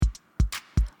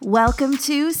Welcome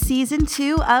to Season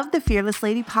 2 of the Fearless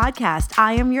Lady Podcast.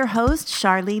 I am your host,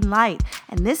 Charlene Light,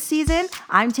 and this season,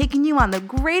 I'm taking you on the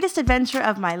greatest adventure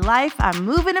of my life. I'm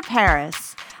moving to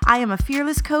Paris. I am a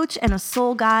fearless coach and a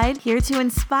soul guide here to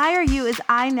inspire you as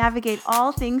I navigate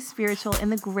all things spiritual in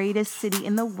the greatest city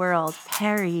in the world,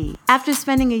 Paris. After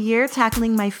spending a year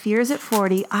tackling my fears at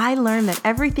 40, I learned that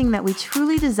everything that we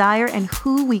truly desire and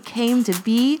who we came to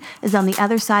be is on the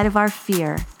other side of our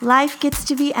fear. Life gets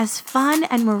to be as fun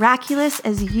and miraculous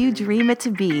as you dream it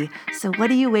to be. So what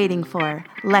are you waiting for?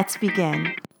 Let's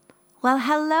begin. Well,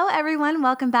 hello, everyone.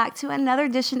 Welcome back to another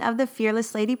edition of the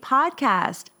Fearless Lady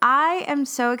Podcast. I am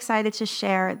so excited to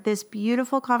share this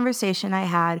beautiful conversation I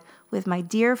had with my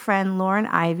dear friend, Lauren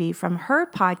Ivy, from her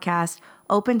podcast,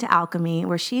 Open to Alchemy,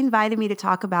 where she invited me to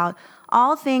talk about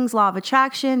all things law of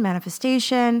attraction,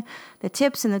 manifestation, the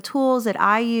tips and the tools that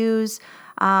I use.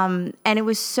 And it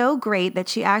was so great that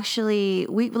she actually,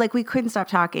 we couldn't stop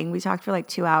talking. We talked for like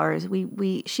 2 hours.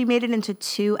 She made it into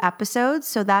 2 episodes.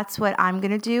 So that's what I'm going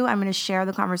to do. I'm going to share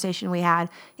the conversation we had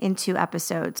in 2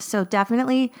 episodes. So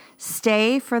definitely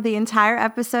stay for the entire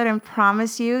episode and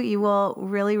promise you will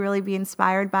really, really be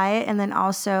inspired by it. And then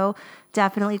also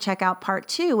definitely check out part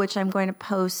 2, which I'm going to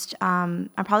post. I'm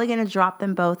probably going to drop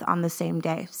them both on the same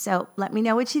day. So let me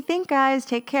know what you think, guys.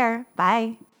 Take care.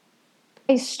 Bye.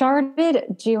 I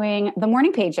started doing the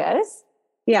morning pages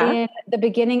in the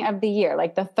beginning of the year,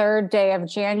 like the 3rd day of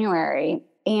January.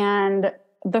 And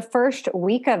the first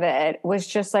week of it was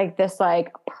just like this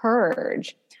like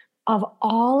purge of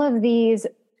all of these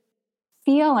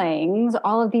feelings,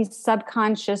 all of these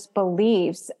subconscious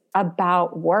beliefs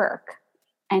about work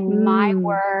and my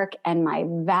work and my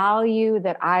value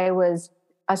that I was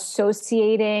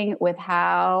associating with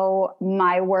how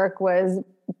my work was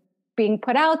being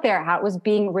put out there, how it was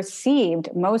being received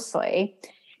mostly.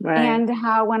 Right. And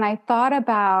how when I thought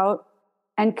about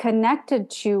and connected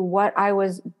to what I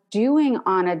was doing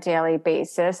on a daily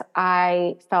basis,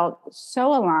 I felt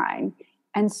so aligned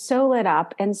and so lit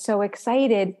up and so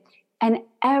excited. And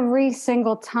every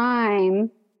single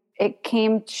time it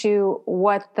came to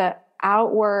what the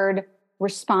outward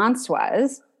response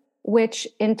was, which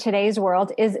in today's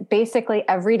world is basically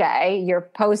every day.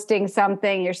 You're posting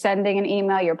something, you're sending an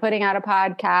email, you're putting out a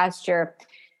podcast, you're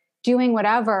doing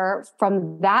whatever.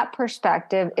 From that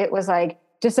perspective, it was like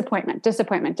disappointment.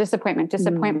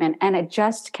 And it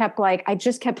just kept I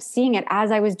just kept seeing it as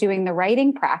I was doing the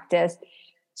writing practice.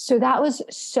 So that was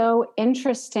so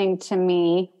interesting to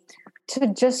me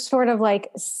to just sort of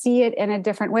see it in a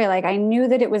different way. I knew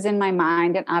that it was in my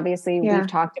mind, and obviously we've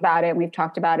talked about it,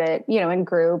 in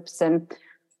groups, and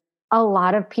a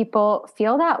lot of people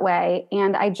feel that way.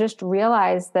 And I just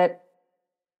realized that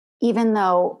even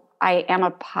though I am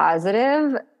a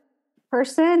positive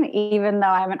person, even though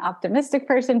I'm an optimistic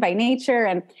person by nature,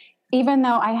 and even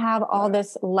though I have all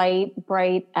this light,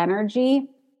 bright energy,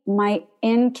 my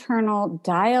internal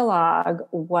dialogue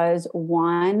was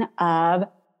one of,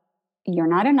 you're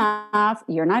not enough,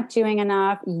 you're not doing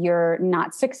enough, you're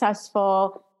not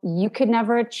successful, you could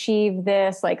never achieve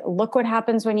this, look what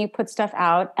happens when you put stuff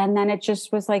out. And then it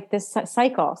just was this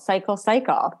cycle.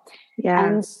 Yeah.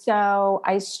 And so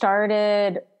I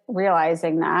started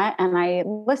realizing that, and I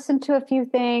listened to a few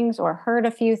things or heard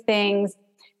a few things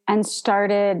and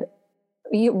started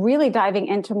really diving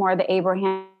into more of the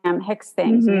Abraham Hicks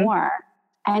things more,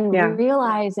 and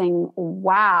realizing,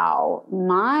 wow,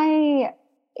 my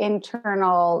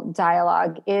internal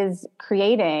dialogue is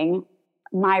creating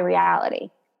my reality.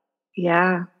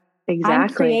 Yeah, exactly. I'm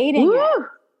creating it.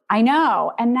 I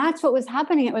know. And that's what was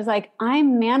happening. It was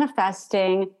I'm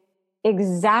manifesting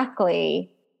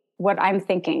exactly what I'm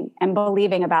thinking and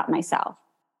believing about myself.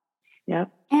 Yeah.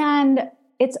 And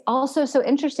it's also so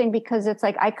interesting because it's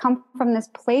I come from this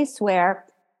place where,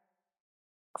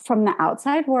 from the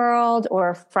outside world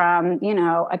or from,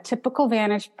 a typical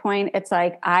vantage point, it's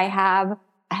I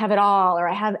have it all, or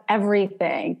I have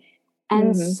everything.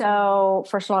 And so,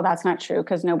 first of all, that's not true,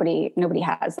 because nobody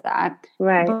has that.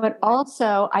 Right. But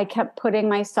also I kept putting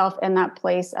myself in that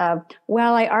place of,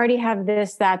 well, I already have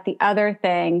this, that, the other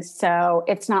thing, so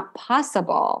it's not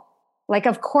possible.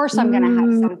 Of course I'm going to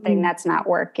have something that's not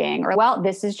working, or, well,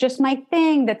 this is just my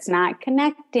thing that's not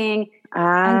connecting.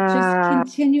 And just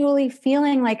continually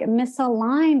feeling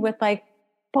misaligned with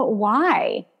but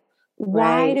why?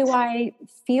 Why do I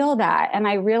feel that? And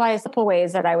I realized a couple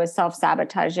ways that I was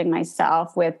self-sabotaging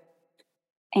myself with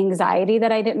anxiety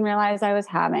that I didn't realize I was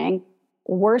having,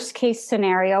 worst case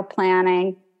scenario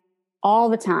planning all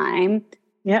the time,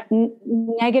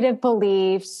 negative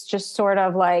beliefs, just sort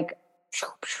of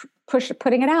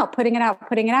putting it out,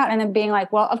 and then being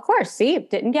like, well, of course, see,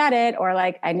 didn't get it. Or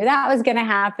like, I knew that was going to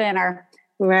happen, or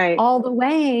all the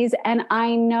ways. And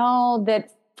I know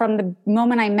that from the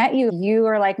moment I met you, you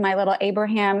were like my little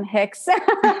Abraham Hicks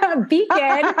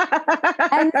beacon.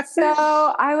 And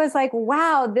so I was like,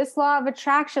 wow, this law of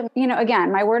attraction,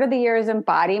 again, my word of the year is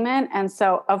embodiment. And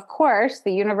so of course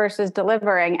the universe is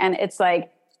delivering, and it's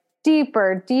like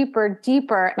deeper, deeper,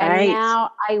 deeper. And now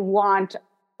I want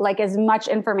like as much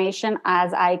information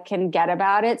as I can get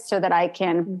about it so that I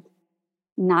can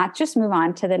not just move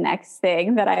on to the next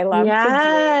thing that I love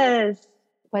to do,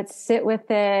 but sit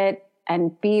with it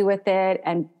and be with it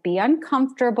and be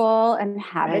uncomfortable and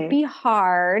have it be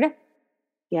hard.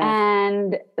 Yes.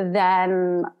 And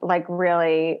then like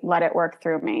really let it work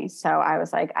through me. So I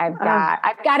was like, I've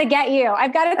got to get you.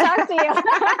 I've got to talk to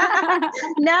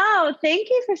you. No, thank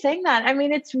you for saying that. I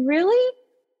mean, it's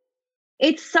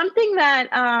something that,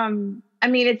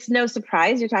 it's no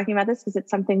surprise you're talking about this, because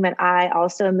it's something that I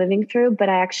also am moving through, but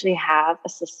I actually have a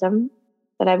system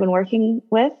that I've been working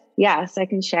with. Yes, I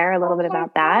can share a little bit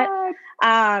about that.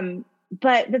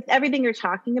 But everything you're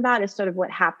talking about is sort of what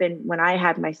happened when I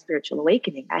had my spiritual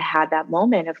awakening. I had that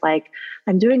moment of like,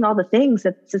 I'm doing all the things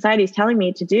that society is telling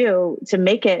me to do to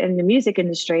make it in the music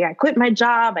industry. I quit my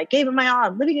job. I gave it my all.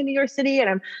 I'm living in New York City,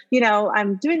 and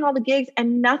I'm doing all the gigs,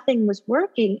 and nothing was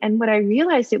working. And what I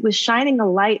realized, it was shining a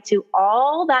light to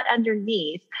all that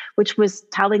underneath, which was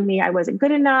telling me I wasn't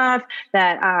good enough,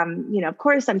 that, of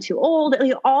course I'm too old,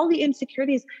 all the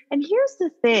insecurities. And here's the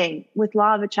thing with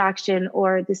law of attraction,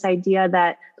 or this idea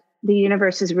that the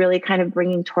universe is really kind of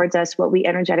bringing towards us what we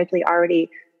energetically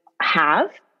already have.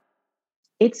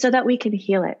 It's so that we can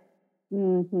heal it,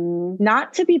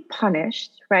 not to be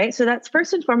punished, right? So that's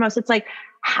first and foremost. It's like,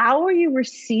 how are you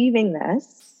receiving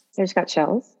this? I just got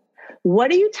chills.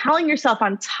 What are you telling yourself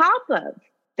on top of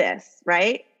this,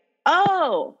 right?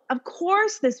 Oh, of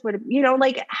course this would,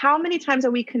 like how many times are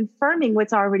we confirming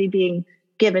what's already being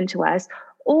given to us?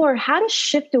 Or how to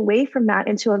shift away from that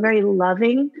into a very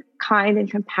loving, kind, and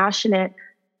compassionate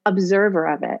observer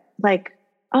of it. Like,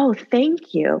 oh,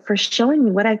 thank you for showing me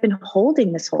what I've been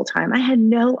holding this whole time. I had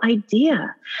no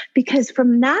idea. Because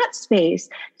from that space,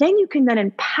 then you can then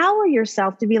empower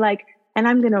yourself to be like, and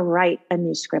I'm going to write a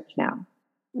new script now.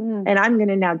 And I'm going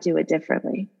to now do it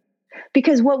differently.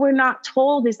 Because what we're not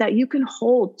told is that you can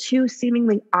hold two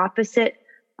seemingly opposite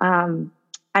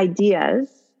ideas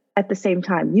at the same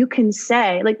time. You can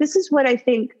say, like, this is what I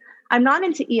think. I'm not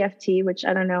into EFT, which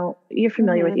I don't know, you're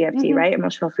familiar with EFT, right?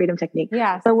 Emotional freedom technique.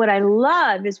 Yeah. But what I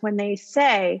love is when they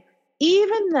say,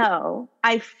 even though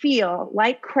I feel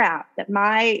like crap, that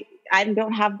I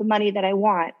don't have the money that I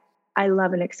want, I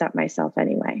love and accept myself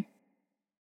anyway.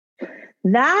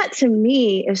 That to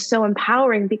me is so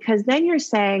empowering, because then you're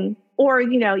saying, or,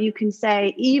 you can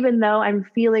say, even though I'm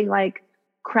feeling like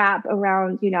crap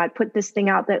around, I put this thing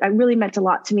out that I really meant a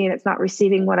lot to me and it's not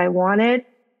receiving what I wanted,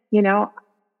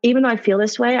 even though I feel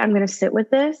this way, I'm going to sit with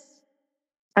this.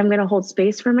 I'm going to hold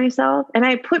space for myself. And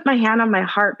I put my hand on my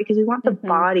heart, because we want the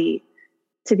body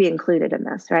to be included in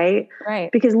this, right?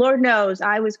 Right. Because Lord knows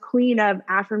I was queen of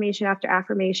affirmation after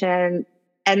affirmation,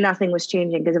 and nothing was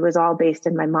changing because it was all based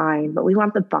in my mind. But we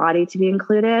want the body to be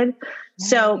included. Right.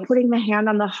 So putting the hand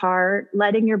on the heart,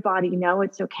 letting your body know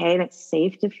it's okay and it's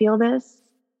safe to feel this.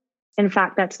 In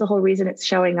fact, that's the whole reason it's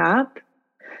showing up.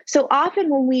 So often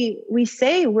when we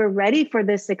say we're ready for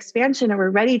this expansion, or we're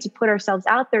ready to put ourselves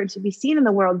out there and to be seen in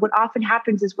the world, what often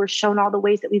happens is we're shown all the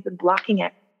ways that we've been blocking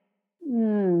it.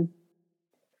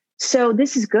 So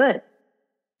this is good,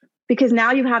 because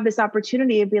now you have this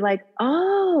opportunity to be like,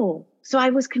 oh, so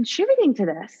I was contributing to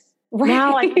this. Right.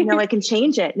 Now I know I can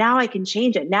change it. Now I can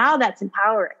change it. Now that's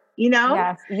empowering,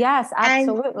 Yes,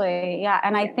 absolutely.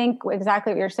 And I think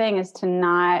exactly what you're saying is to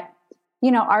not,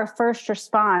 our first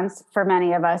response for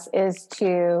many of us is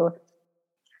to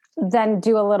then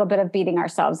do a little bit of beating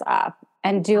ourselves up,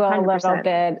 and do 100%. A little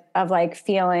bit of like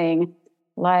feeling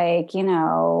like,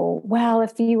 well,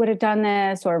 if you would have done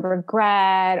this, or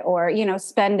regret, or,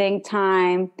 spending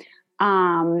time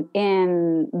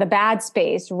in the bad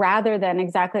space, rather than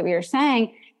exactly what you're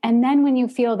saying. And then when you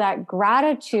feel that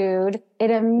gratitude, it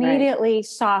immediately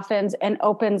softens and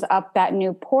opens up that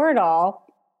new portal.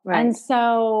 Right. And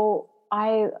so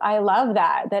I love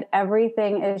that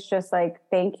everything is just like,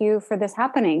 thank you for this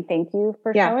happening. Thank you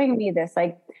for showing me this.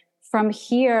 Like, from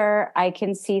here, I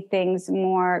can see things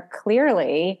more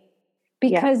clearly,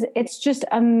 because it's just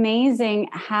amazing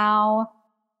how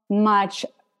much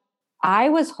I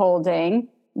was holding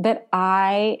that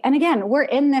and again, we're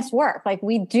in this work. Like,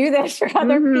 we do this for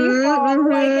other people.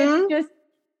 Like, it's just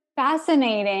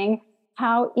fascinating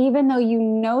how even though you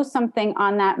know something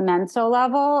on that mental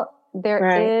level,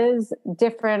 there is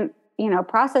different,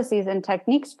 processes and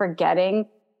techniques for getting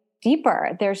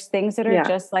deeper. There's things that are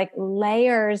just like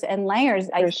layers and layers.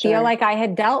 I feel like I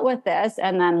had dealt with this,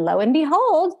 and then lo and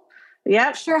behold,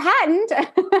 sure hadn't.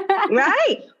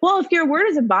 Right. Well, if your word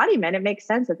is embodiment, it makes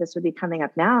sense that this would be coming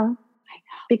up now. I know.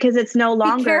 Because it's no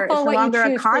longer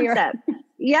a concept.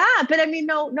 Yeah. But I mean,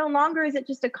 no longer is it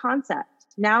just a concept.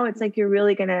 Now it's like, you're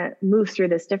really going to move through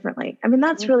this differently. I mean,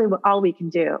 that's really all we can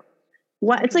do.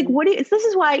 It's like, this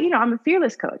is why, I'm a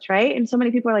fearless coach, right? And so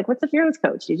many people are like, what's a fearless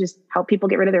coach? Do you just help people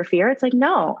get rid of their fear? It's like,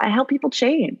 no, I help people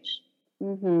change.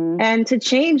 And to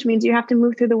change means you have to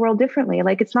move through the world differently.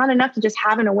 Like, it's not enough to just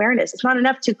have an awareness. It's not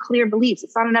enough to clear beliefs.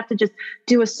 It's not enough to just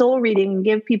do a soul reading and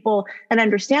give people an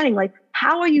understanding. Like,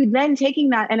 how are you then taking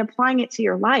that and applying it to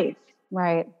your life?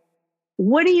 Right.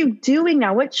 What are you doing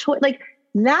now? What choice? Like,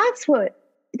 that's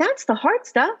the hard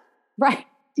stuff. Right.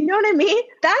 Do you know what I mean?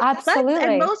 Absolutely.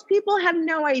 And most people have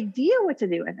no idea what to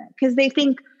do with it because they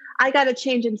think, I got to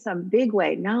change in some big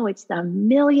way. No, it's the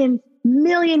million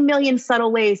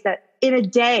subtle ways that in a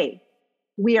day,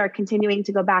 we are continuing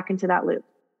to go back into that loop.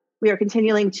 We are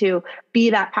continuing to be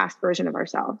that past version of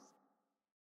ourselves.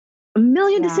 A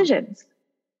million decisions,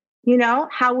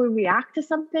 how we react to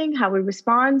something, how we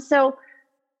respond. So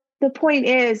the point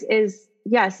is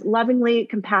yes, lovingly,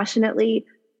 compassionately,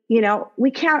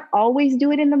 we can't always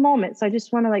do it in the moment. So I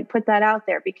just want to put that out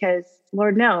there because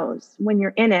Lord knows when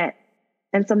you're in it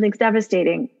and something's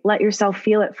devastating, let yourself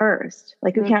feel it first.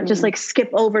 Like, you can't just skip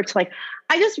over to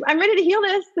I'm ready to heal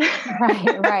this.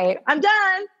 Right. I'm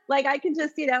done. I can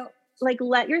just,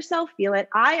 let yourself feel it.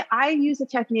 I use a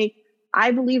technique.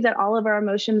 I believe that all of our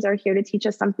emotions are here to teach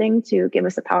us something, to give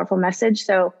us a powerful message.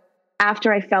 So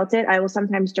after I felt it, I will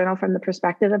sometimes journal from the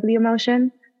perspective of the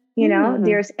emotion.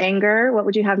 There's anger. What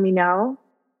would you have me know?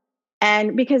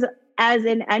 And because as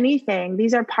in anything,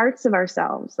 these are parts of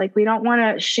ourselves. We don't want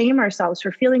to shame ourselves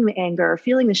for feeling the anger or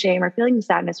feeling the shame or feeling the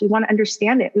sadness. We want to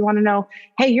understand it. We want to know,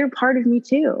 hey, you're part of me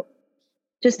too.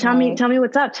 Just tell me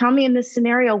what's up. Tell me in this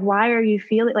scenario, why are you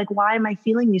feeling why am I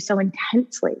feeling you so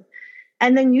intensely?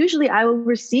 And then usually I will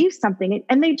receive something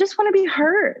and they just want to be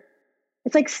heard.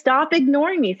 It's stop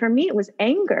ignoring me. For me, it was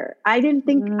anger. I didn't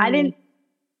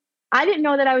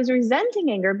know that I was resenting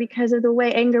anger because of the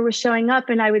way anger was showing up,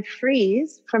 and I would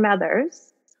freeze from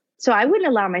others. So I wouldn't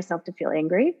allow myself to feel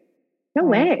angry. No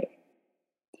way.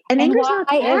 And anger's why not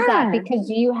bad. Is that? Because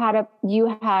you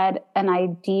had an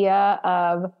idea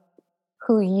of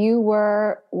who you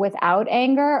were without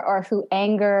anger, or who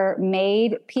anger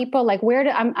made people? Where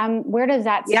does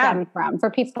that stem from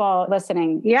for people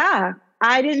listening? Yeah.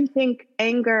 I didn't think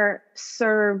anger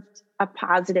served a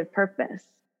positive purpose.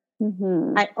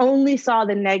 I only saw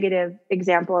the negative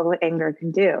example of what anger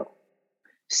can do.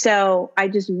 So I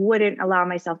just wouldn't allow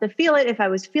myself to feel it. If I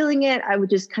was feeling it, I would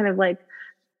just kind of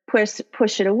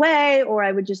push it away, or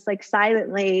I would just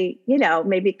silently,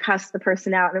 maybe cuss the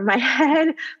person out in my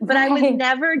head, but I was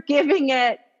never giving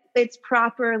it its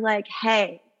proper,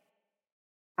 hey,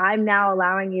 I'm now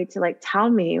allowing you to tell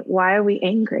me, why are we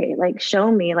angry? Show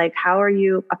me, how are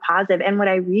you a positive? And what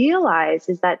I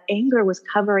realized is that anger was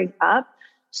covering up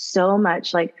so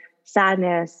much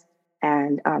sadness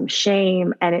and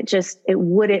shame. And it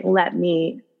wouldn't let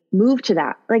me move to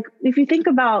that. If you think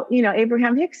about,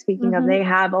 Abraham Hicks speaking of, they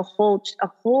have a whole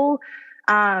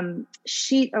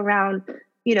sheet around,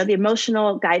 the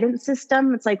emotional guidance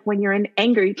system. It's when you're in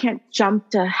anger, you can't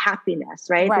jump to happiness,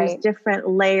 right? There's different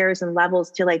layers and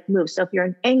levels to move. So if you're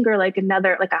in anger, a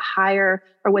higher,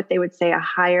 or what they would say a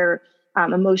higher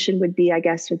emotion would be,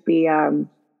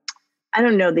 I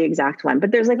don't know the exact one,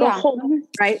 but there's a whole,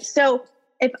 right? So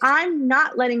if I'm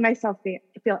not letting myself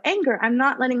feel anger, I'm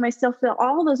not letting myself feel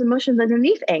all those emotions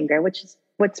underneath anger, which is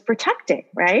what's protecting,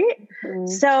 right?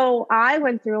 So I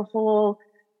went through a whole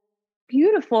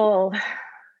beautiful,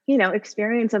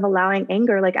 experience of allowing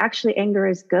anger. Actually, anger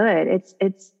is good.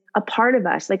 It's a part of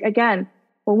us. Again,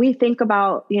 when we think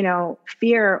about,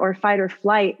 fear or fight or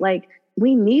flight,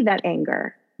 we need that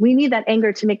anger. We need that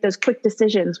anger to make those quick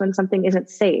decisions when something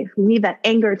isn't safe. We need that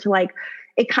anger to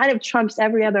it kind of trumps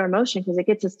every other emotion because it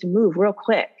gets us to move real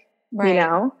quick,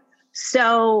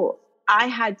 So I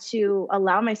had to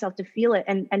allow myself to feel it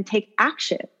and take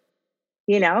action,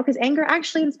 because anger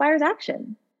actually inspires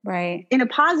action. Right. In a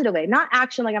positive way, not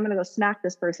action I'm going to go smack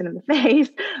this person in the face,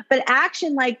 but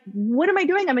action what am I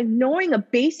doing? I'm ignoring a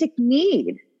basic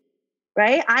need.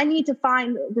 Right? I need to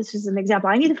find, this is an example.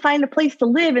 I need to find a place to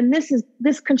live. And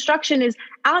this construction is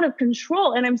out of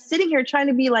control. And I'm sitting here trying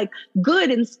to be good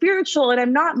and spiritual. And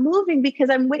I'm not moving because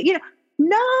I'm,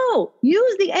 No,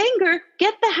 use the anger,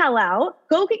 get the hell out,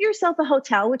 go get yourself a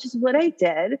hotel, which is what I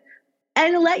did,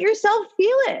 and let yourself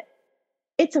feel it.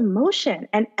 It's emotion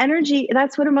and energy.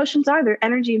 That's what emotions are. They're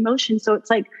energy, emotion. So it's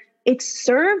like, it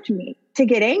served me to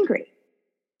get angry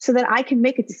so that I can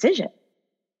make a decision.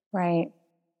 Right.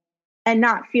 And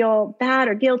not feel bad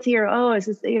or guilty or, oh, is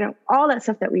this, all that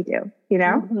stuff that we do,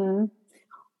 Mm-hmm.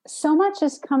 So much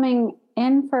is coming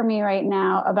in for me right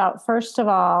now about, first of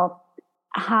all,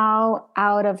 how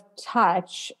out of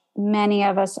touch many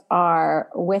of us are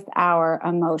with our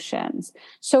emotions.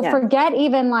 So forget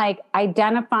even like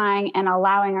identifying and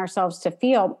allowing ourselves to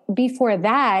feel. Before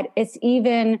that, it's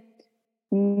even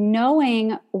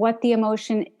knowing what the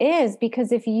emotion is,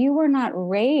 because if you were not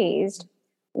raised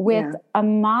with a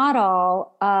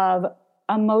model of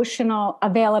emotional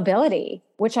availability,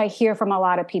 which I hear from a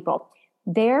lot of people,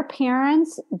 their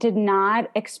parents did not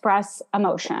express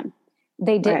emotion.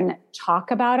 They didn't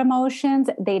talk about emotions.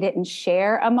 They didn't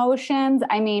share emotions.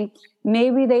 I mean,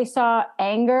 maybe they saw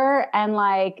anger and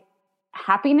like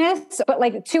happiness, but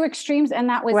like two extremes, and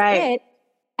that was it.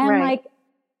 And like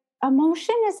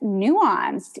emotion is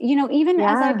nuanced, even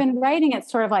as I've been writing,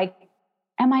 it's sort of like,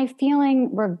 am I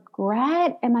feeling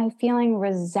regret? Am I feeling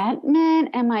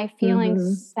resentment? Am I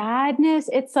feeling sadness?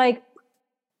 It's like,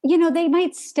 they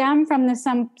might stem from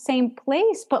the same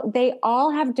place, but they all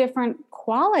have different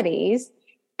qualities.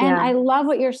 And I love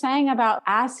what you're saying about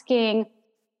asking,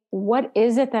 what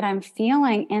is it that I'm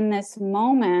feeling in this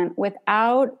moment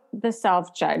without the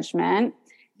self-judgment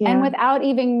and without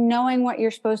even knowing what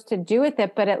you're supposed to do with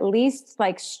it, but at least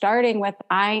like starting with,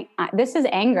 this is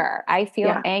anger. I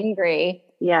feel angry.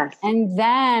 Yes. And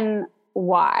then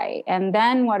why? And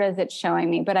then what is it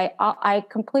showing me? But I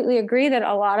completely agree that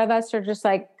a lot of us are just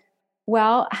like,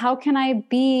 well, how can I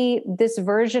be this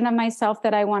version of myself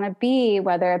that I want to be,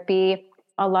 whether it be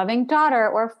a loving daughter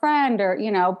or friend or,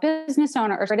 business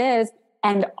owner or whatever it is,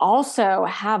 and also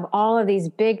have all of these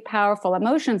big, powerful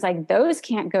emotions, like those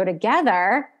can't go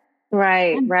together.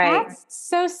 Right. That's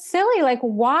so silly. Like,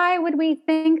 why would we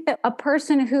think that a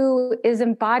person who is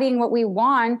embodying what we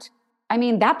want, I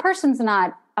mean, that person's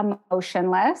not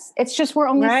emotionless. It's just, we're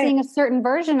only seeing a certain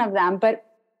version of them. But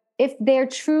if they're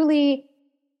truly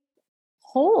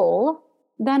whole,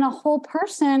 then a whole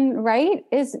person, right,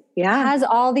 has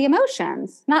all the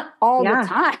emotions. Not all the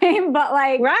time, but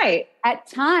like at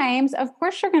times, of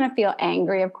course you're going to feel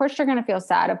angry. Of course you're going to feel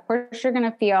sad. Of course you're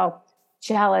going to feel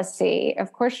jealousy.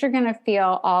 Of course you're going to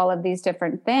feel all of these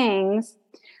different things.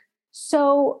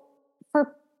 So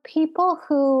for people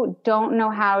who don't know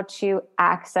how to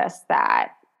access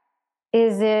that,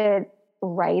 is it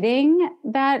writing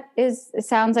that is, it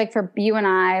sounds like for you and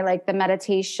I, like the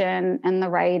meditation and the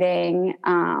writing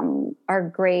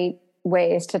are great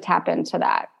ways to tap into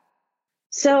that?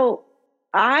 So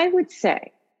I would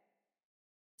say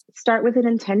start with an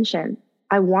intention.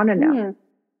 I want to know,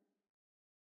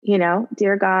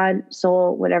 dear God,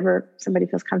 soul, whatever somebody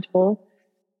feels comfortable.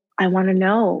 I want to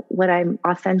know what I'm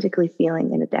authentically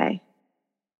feeling in a day.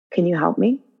 Can you help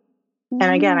me?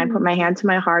 And again, I put my hand to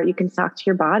my heart. You can talk to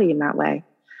your body in that way.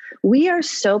 We are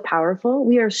so powerful.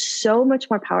 We are so much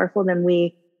more powerful than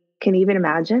we can even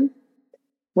imagine.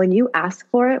 When you ask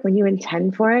for it, when you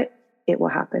intend for it, it will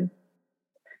happen.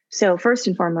 So first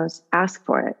and foremost, ask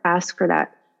for it. Ask for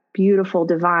that beautiful,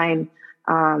 divine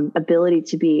ability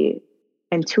to be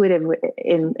intuitive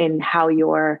in how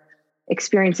you're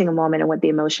experiencing a moment and what the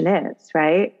emotion is,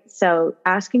 right? So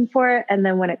asking for it. And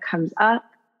then when it comes up,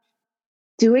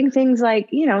 doing things like,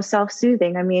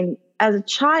 self-soothing. I mean, as a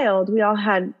child, we all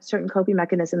had certain coping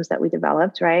mechanisms that we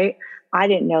developed, right? I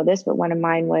didn't know this, but one of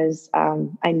mine was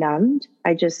I numbed.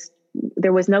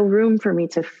 There was no room for me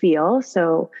to feel.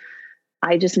 So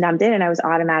I just numbed it and I was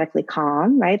automatically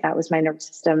calm, right? That was my nervous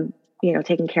system,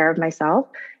 taking care of myself.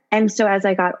 And so as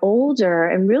I got older,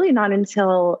 and really not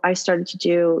until I started to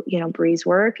do, breeze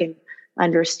work and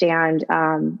understand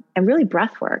and really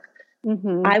breath work,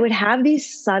 I would have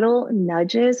these subtle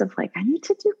nudges of like, I need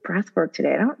to do breath work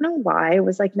today. I don't know why. It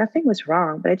was like nothing was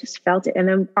wrong, but I just felt it. And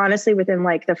then honestly, within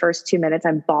like the first 2 minutes,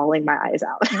 I'm bawling my eyes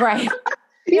out. Right.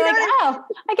 You're like,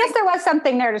 I guess there was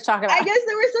something there to talk about. I guess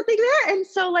there was something there. And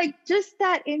so like just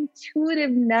that intuitive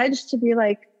nudge to be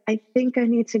like, I think I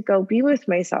need to go be with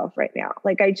myself right now.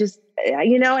 Like I just,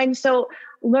 and so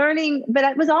learning, but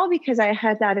it was all because I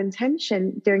had that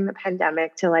intention during the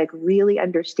pandemic to like really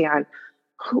understand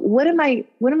what am I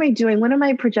doing? What am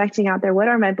I projecting out there? What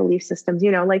are my belief systems?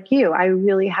 Like you, I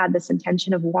really had this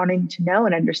intention of wanting to know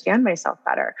and understand myself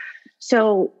better.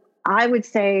 So I would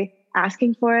say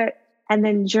asking for it and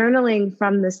then journaling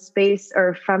from the space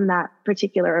or from that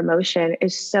particular emotion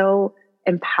is so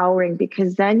empowering,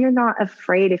 because then you're not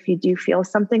afraid if you do feel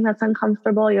something that's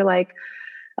uncomfortable. You're like,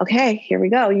 okay, here we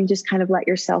go. You just kind of let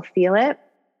yourself feel it.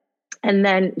 And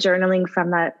then journaling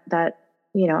from that,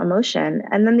 emotion.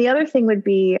 And then the other thing would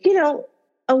be,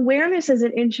 awareness is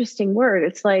an interesting word.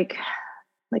 It's like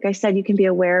I said, you can be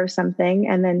aware of something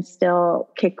and then still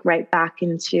kick right back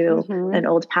into an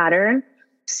old pattern.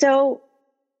 So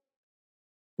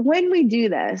when we do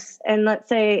this, and let's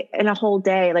say in a whole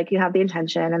day, like you have the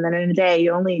intention, and then in a day,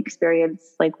 you only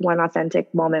experience like one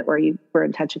authentic moment where you were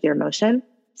in touch with your emotion,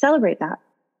 celebrate that.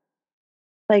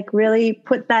 Like really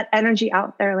put that energy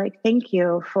out there. Like, thank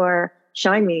you for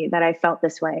showing me that I felt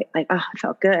this way. Like, oh, I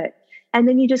felt good. And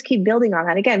then you just keep building on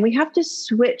that. Again, we have to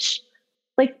switch.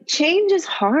 Like change is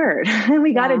hard and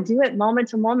we got to do it moment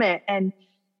to moment and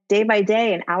day by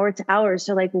day and hour to hour.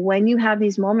 So like when you have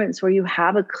these moments where you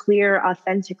have a clear,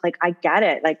 authentic, like, I get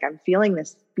it. Like I'm feeling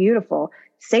this beautiful,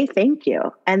 say thank you.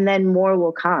 And then more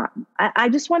will come. I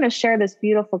just want to share this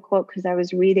beautiful quote because I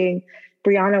was reading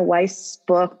Brianna Weiss's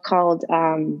book called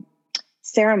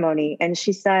Ceremony. And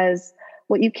she says,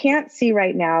 what you can't see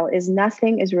right now is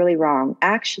nothing is really wrong.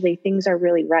 Actually, things are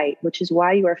really right, which is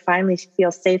why you are finally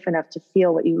feel safe enough to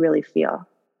feel what you really feel.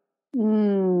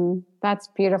 That's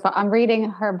beautiful. I'm reading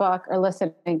her book or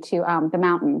listening to The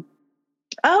Mountain.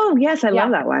 Oh, yes. I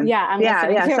love that one. Yeah. I'm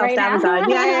listening to it right now.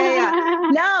 Yeah.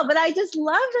 No, but I just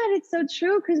love that. It's so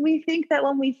true because we think that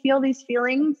when we feel these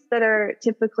feelings that are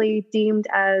typically deemed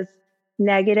as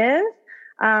negative,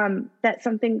 that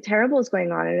something terrible is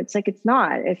going on. And it's like, it's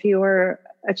not. If you were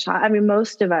a child, I mean,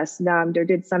 most of us numbed or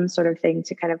did some sort of thing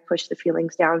to kind of push the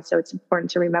feelings down. So it's important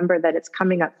to remember that it's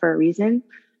coming up for a reason,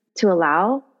 to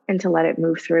allow and to let it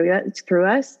move through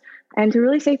us and to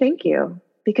really say thank you,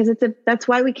 because that's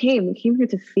why we came. We came here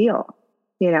to feel,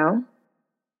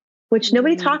 which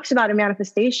nobody talks about in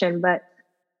manifestation, but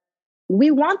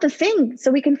we want the thing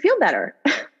so we can feel better.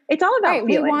 It's all about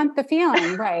feeling. We want the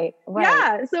feeling, right?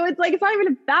 Yeah. So it's like, it's not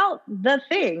even about the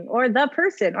thing or the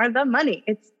person or the money.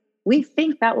 We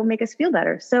think that will make us feel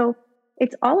better. So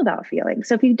it's all about feeling.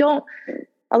 So if you don't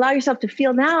allow yourself to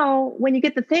feel now, when you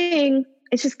get the thing,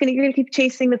 you're going to keep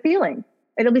chasing the feeling.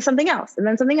 It'll be something else and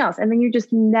then something else. And then you're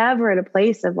just never at a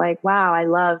place of like, wow, I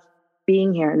love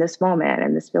being here in this moment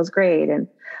and this feels great. And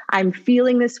I'm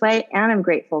feeling this way and I'm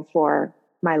grateful for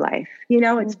my life.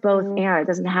 It's both and. It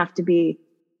doesn't have to be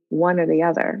one or the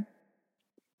other.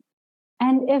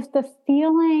 And if the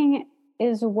feeling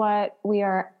is what we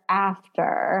are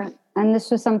after, and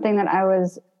this was something that I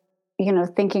was,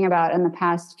 thinking about in the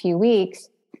past few weeks,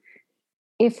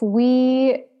 if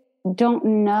we don't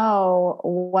know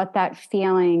what that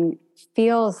feeling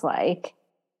feels like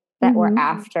that we're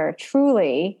after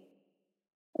truly,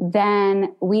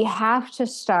 then we have to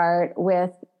start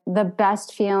with the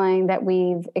best feeling that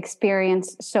we've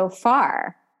experienced so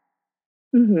far.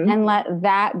 And let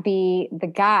that be the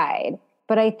guide.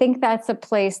 But I think that's a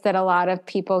place that a lot of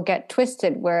people get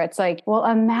twisted, where it's like, well,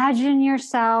 imagine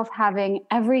yourself having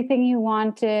everything you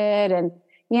wanted and,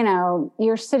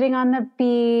 you're sitting on the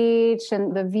beach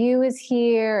and the view is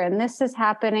here and this is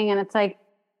happening. And it's like,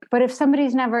 but if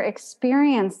somebody's never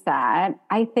experienced that,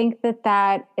 I think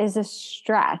that is a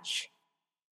stretch.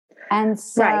 And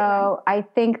so I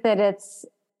think that it's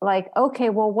like, okay,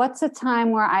 well, what's a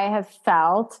time where I have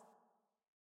felt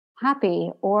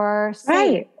happy or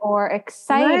safe or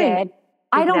excited?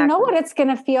 I don't know what it's going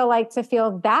to feel like to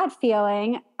feel that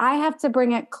feeling. I have to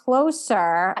bring it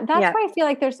closer. That's why I feel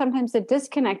like there's sometimes a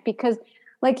disconnect, because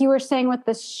like you were saying with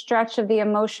the stretch of the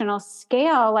emotional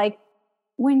scale, like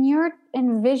when you're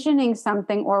envisioning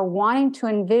something or wanting to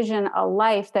envision a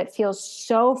life that feels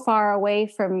so far away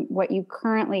from what you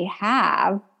currently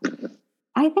have,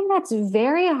 I think that's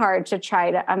very hard to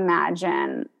try to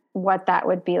imagine what that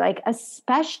would be like,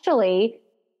 especially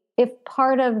if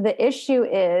part of the issue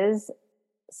is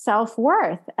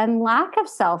self-worth and lack of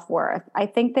self-worth. I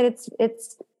think that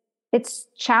it's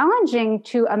challenging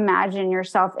to imagine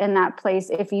yourself in that place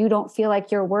if you don't feel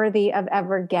like you're worthy of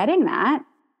ever getting that.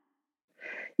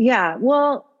 Yeah.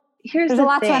 Well, there's a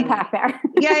lot to unpack there.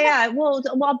 Yeah. Well,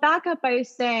 I'll back up by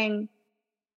saying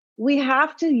we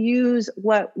have to use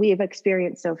what we've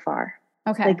experienced so far.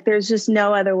 Okay. Like there's just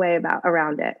no other way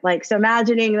around it. Like, so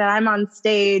imagining that I'm on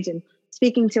stage and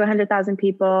speaking to 100,000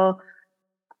 people.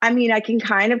 I mean, I can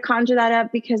kind of conjure that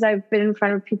up because I've been in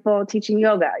front of people teaching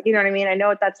yoga. You know what I mean? I know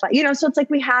what that's like, so it's like,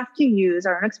 we have to use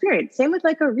our own experience. Same with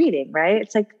like a reading, right?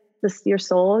 It's like your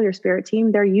soul, your spirit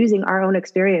team, they're using our own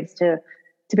experience to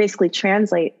basically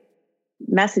translate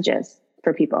messages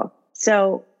for people.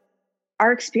 So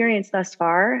our experience thus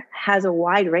far has a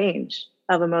wide range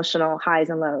of emotional highs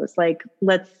and lows. Like,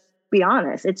 let's be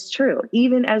honest. It's true.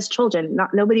 Even as children,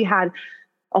 nobody had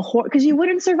because you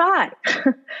wouldn't survive.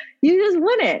 You just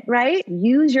wouldn't, right?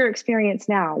 Use your experience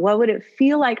now. What would it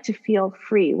feel like to feel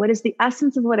free? What is the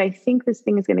essence of what I think this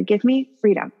thing is going to give me?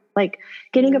 Freedom. Like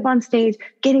getting up on stage,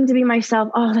 getting to be myself.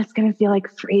 Oh, that's going to feel like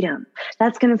freedom.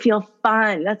 That's going to feel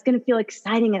fun. That's going to feel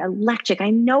exciting and electric. I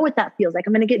know what that feels like.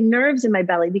 I'm going to get nerves in my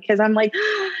belly because I'm like,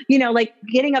 like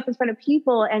getting up in front of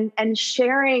people and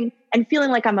sharing and feeling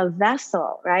like I'm a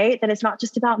vessel, right? That it's not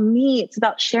just about me. It's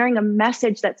about sharing a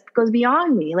message that goes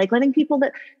beyond me, like letting people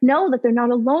that know that they're not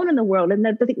alone in the world and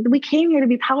that we came here to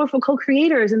be powerful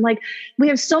co-creators. And like, we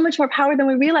have so much more power than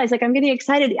we realize. Like, I'm getting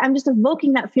excited. I'm just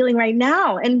evoking that feeling right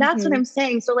now. And that's what I'm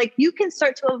saying. So like, you can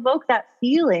start to evoke that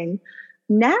feeling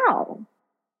now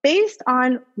based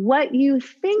on what you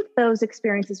think those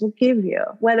experiences will give you,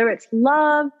 whether it's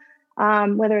love,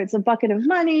 whether it's a bucket of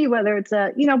money, whether it's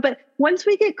but once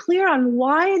we get clear on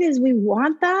why it is we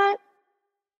want that,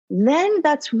 then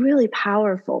that's really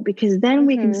powerful because then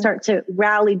we can start to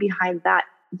rally behind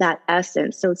that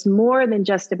essence. So it's more than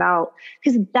just about,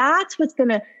 because that's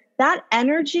that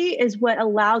energy is what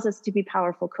allows us to be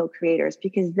powerful co-creators,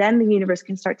 because then the universe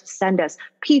can start to send us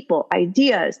people,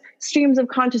 ideas, streams of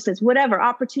consciousness, whatever,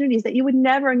 opportunities that you would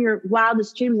never in your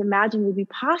wildest dreams imagine would be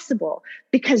possible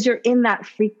because you're in that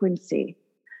frequency.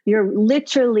 You're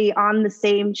literally on the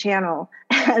same channel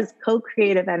as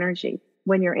co-creative energy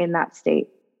when you're in that state.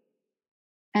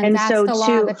 And that's so the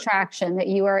law of attraction, that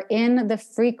you are in the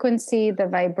frequency, the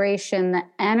vibration, the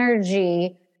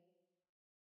energy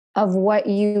of what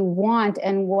you want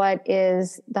and what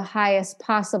is the highest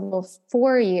possible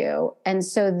for you. And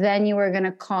so then you are going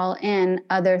to call in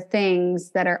other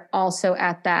things that are also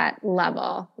at that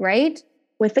level, right?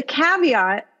 With the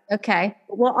caveat. Okay.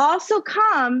 What will also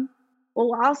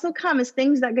come is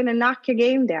things that are going to knock your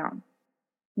game down.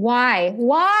 Why?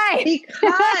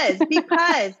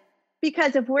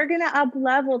 Because if we're going to up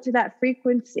level to that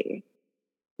frequency,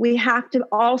 we have to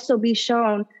also be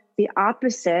shown the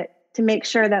opposite to make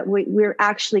sure that we're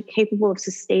actually capable of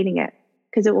sustaining it,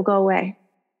 because it will go away.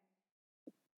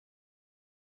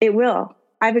 It will.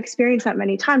 I've experienced that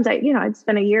many times. I'd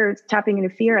spent a year tapping into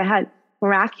fear. I had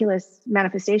miraculous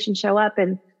manifestations show up,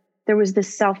 and there was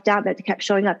this self-doubt that kept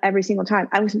showing up every single time.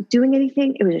 I wasn't doing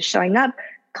anything. It was just showing up.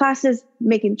 Classes,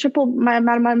 making triple my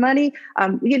amount of my money.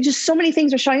 Just so many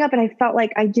things were showing up, and I felt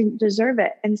like I didn't deserve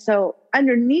it. And so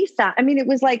underneath that, it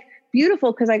was like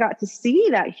beautiful because I got to see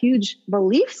that huge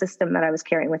belief system that I was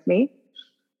carrying with me.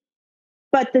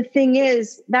 But the thing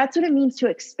is, that's what it means to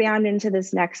expand into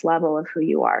this next level of who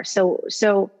you are.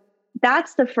 So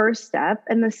that's the first step.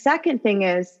 And the second thing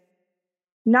is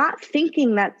not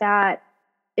thinking that I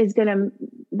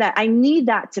need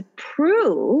that to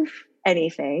prove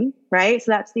anything, right?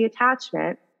 So that's the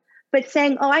attachment, but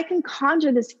saying, oh, I can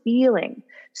conjure this feeling.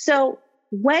 So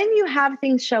when you have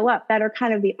things show up that are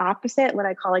kind of the opposite, what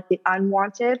I call like the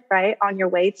unwanted, right? On your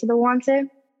way to the wanted,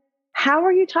 how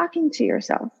are you talking to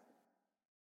yourself?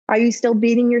 Are you still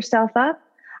beating yourself up?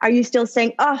 Are you still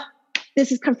saying, oh,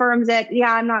 this confirms it.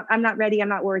 Yeah, I'm not ready. I'm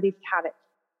not worthy to have it,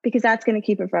 because that's going to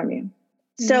keep it from you.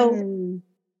 So we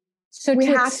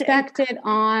to expect it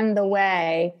on the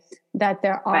way, that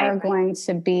there are going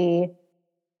to be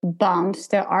bumps.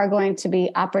 There are going to be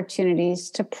opportunities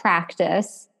to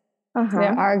practice.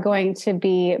 There are going to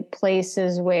be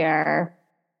places where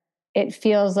it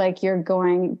feels like you're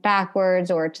going backwards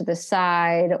or to the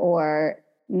side or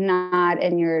not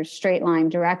in your straight line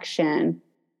direction.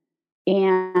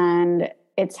 And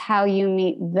it's how you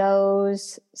meet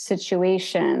those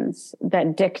situations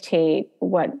that dictate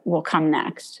what will come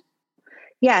next.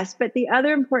 Yes, but the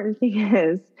other important thing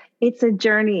is it's a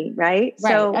journey, right?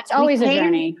 So that's always a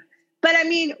journey. But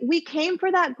we came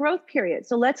for that growth period.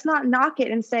 So let's not knock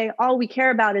it and say all we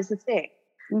care about is the thing.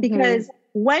 Because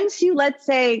once you, let's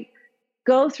say,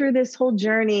 go through this whole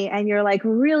journey and you're like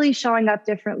really showing up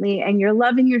differently and you're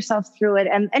loving yourself through it.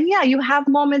 And yeah, you have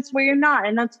moments where you're not,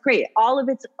 and that's great. All of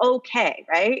it's okay,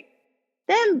 right?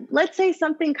 Then let's say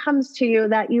something comes to you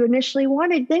that you initially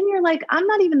wanted. Then you're like, I'm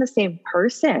not even the same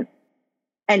person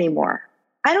anymore.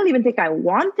 I don't even think I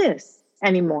want this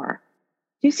anymore.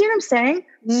 Do you see what I'm saying?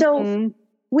 So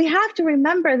we have to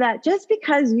remember that just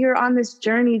because you're on this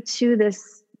journey to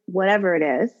this, whatever it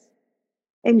is,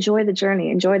 enjoy the journey,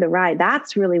 enjoy the ride.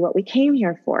 That's really what we came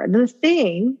here for. The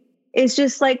thing is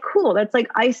just like, cool. That's like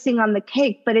icing on the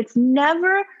cake, but it's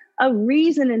never a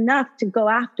reason enough to go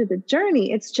after the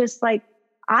journey. It's just like,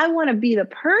 I want to be the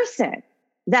person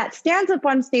that stands up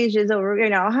on stages over,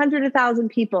 100, 1,000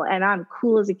 people, and I'm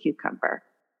cool as a cucumber.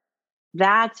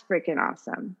 That's freaking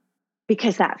awesome,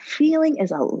 because that feeling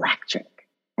is electric.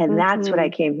 And that's what I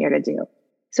came here to do.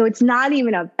 So it's not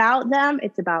even about them.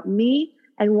 It's about me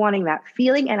and wanting that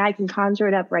feeling. And I can conjure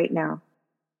it up right now.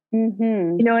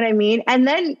 Mm-hmm. You know what I mean? And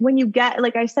then when you get,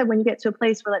 like I said, when you get to a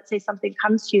place where, let's say something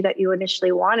comes to you that you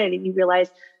initially wanted and you realize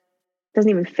it doesn't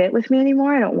even fit with me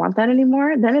anymore, I don't want that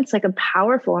anymore, then it's like a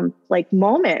powerful like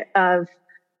moment of,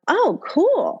 oh,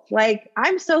 cool. Like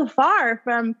I'm so far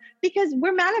from, because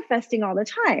we're manifesting all the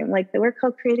time. Like we're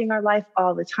co-creating our life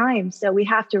all the time. So we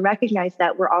have to recognize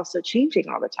that we're also changing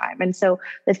all the time. And so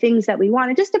the things that we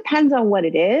want, it just depends on what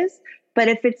it is. But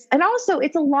if it's, and also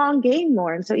it's a long game,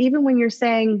 Lauren. So even when you're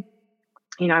saying,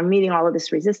 you know, I'm meeting all of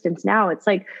this resistance now, it's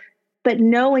like, but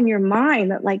know in your mind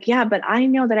that like, yeah, but I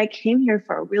know that I came here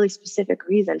for a really specific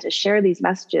reason, to share these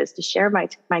messages, to share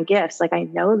my gifts. Like I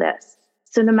know this.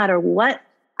 So no matter what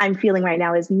I'm feeling right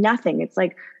now is nothing. It's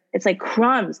like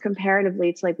crumbs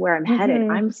comparatively to like where I'm headed.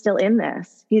 I'm still in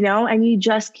this, you know, and you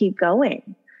just keep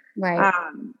going. Right.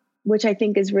 Which I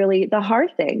think is really the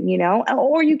hard thing, you know,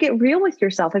 or you get real with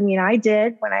yourself. I mean, I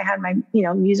did when I had my, you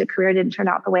know, music career didn't turn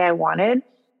out the way I wanted,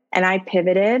 and I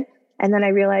pivoted. And then I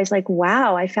realized like,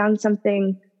 wow, I found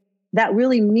something that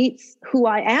really meets who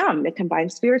I am. It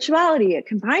combines spirituality. It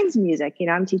combines music. You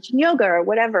know, I'm teaching yoga or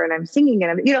whatever, and I'm singing,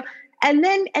 and I'm, you know, and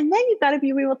then you've got to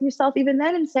be real with yourself even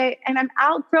then and say, and I'm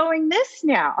outgrowing this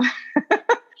now.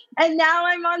 And now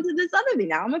I'm on to this other thing.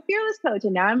 Now I'm a fearless coach,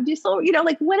 and now I'm just so, you know,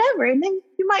 like whatever. And then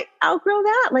you might outgrow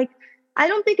that. Like, I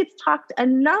don't think it's talked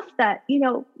enough that, you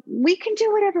know, we can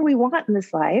do whatever we want in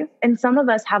this life. And some of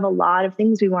us have a lot of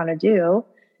things we want to do.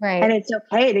 Right. And it's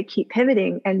okay to keep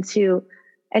pivoting and to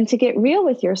get real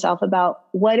with yourself about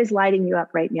what is lighting you up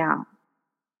right now.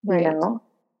 Right. You know?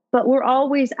 But we're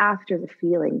always after the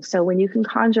feeling. So when you can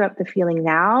conjure up the feeling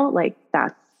now, like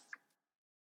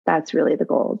that's really the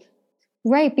gold.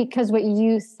 Right. Because what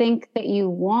you think that you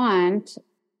want,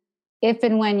 if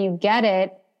and when you get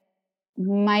it,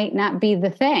 might not be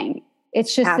the thing.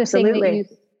 It's just Absolutely. the thing that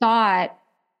you thought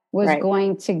was Right.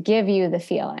 going to give you the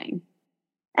feeling.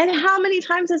 And how many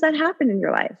times has that happened in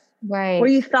your life? Right. Where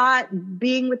you thought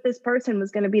being with this person was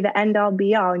going to be the end all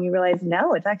be all, and you realize,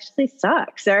 no, it actually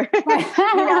sucks. Or,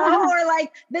 you know, or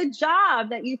like the job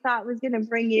that you thought was going to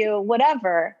bring you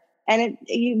whatever, and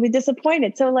you were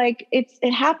disappointed. So like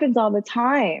it happens all the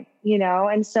time, you know?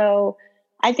 And so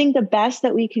I think the best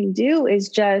that we can do is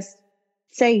just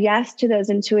say yes to those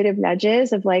intuitive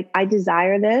nudges of like, I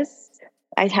desire this.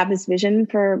 I have this vision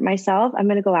for myself. I'm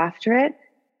going to go after it.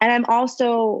 And I'm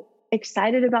also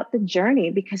excited about the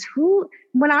journey, because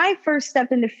when I first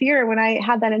stepped into fear, when I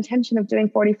had that intention of doing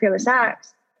 40 fearless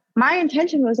acts, my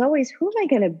intention was always, who am I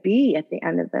going to be at the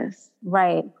end of this?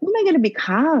 Right. Who am I going to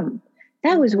become?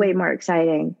 That was way more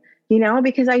exciting, you know,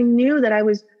 because I knew that I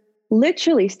was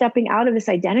literally stepping out of this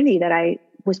identity that I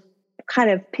was kind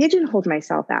of pigeonholed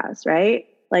myself as, right?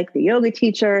 Like the yoga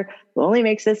teacher who only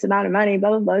makes this amount of money, blah,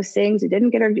 blah, blah, sings, who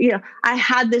didn't get her, you know, I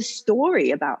had this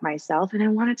story about myself and I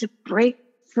wanted to break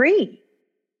free.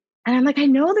 And I'm like, I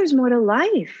know there's more to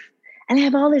life. And I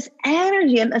have all this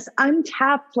energy and this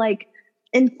untapped like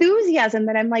enthusiasm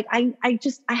that I'm like, I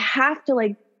have to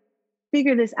like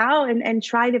figure this out and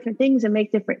try different things and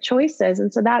make different choices.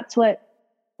 And so that's what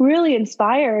really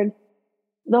inspired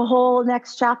the whole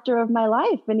next chapter of my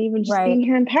life, and even just being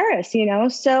here in Paris, you know?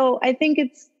 So I think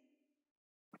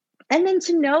and then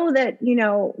to know that, you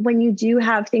know, when you do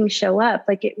have things show up,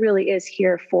 like it really is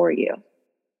here for you.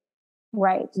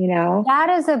 Right. You know, that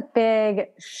is a big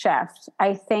shift.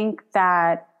 I think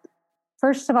that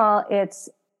first of all, it's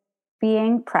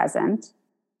being present.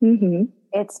 Mm-hmm.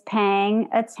 It's paying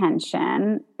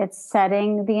attention. It's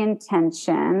setting the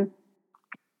intention.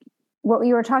 What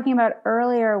you were talking about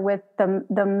earlier with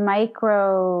the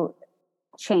micro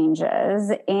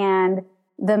changes and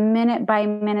the minute by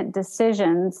minute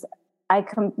decisions,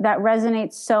 that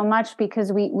resonates so much,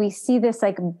 because we see this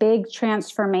like big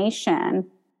transformation,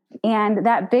 and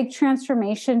that big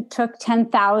transformation took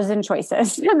 10,000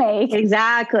 choices to make.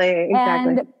 Exactly.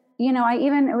 And you know,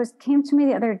 came to me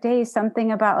the other day,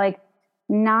 something about like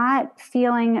not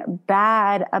feeling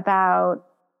bad about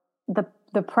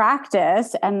the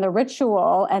practice and the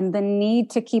ritual and the need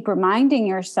to keep reminding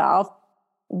yourself.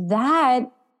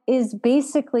 That is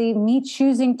basically me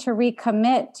choosing to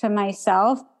recommit to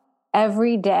myself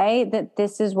every day that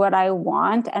this is what I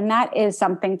want. And that is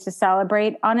something to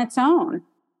celebrate on its own.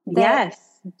 That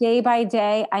day by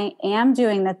day, I am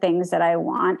doing the things that I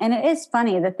want. And it is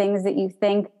funny, the things that you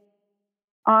think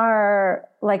are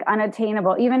like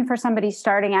unattainable, even for somebody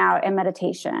starting out in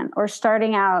meditation or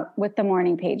starting out with the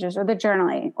morning pages or the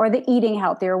journaling or the eating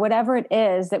healthy or whatever it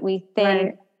is that we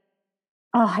think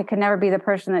oh, I could never be the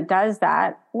person that does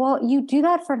that. Well, you do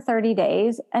that for 30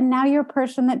 days and now you're a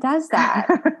person that does that.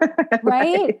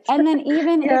 Right? And then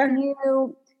even if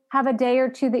you have a day or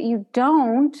two that you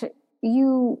don't,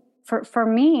 for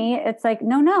me, it's like,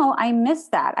 no, I miss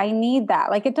that. I need that.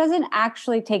 Like, it doesn't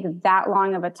actually take that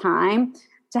long of a time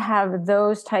to have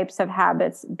those types of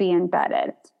habits be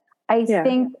embedded. I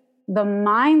think the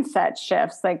mindset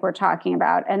shifts, like we're talking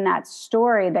about, and that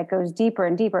story that goes deeper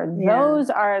and deeper, those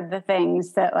are the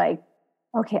things that, like,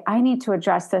 okay, I need to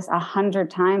address this 100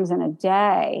 times in a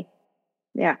day.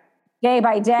 Yeah. Day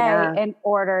by day in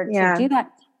order to do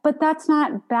that. But that's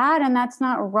not bad and that's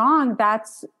not wrong.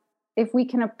 That's, if we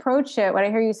can approach it, what I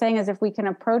hear you saying is, if we can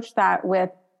approach that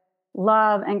with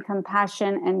love and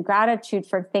compassion and gratitude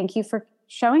for, thank you for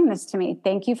showing this to me.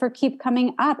 Thank you for keep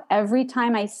coming up. Every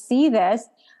time I see this,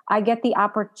 I get the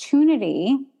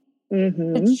opportunity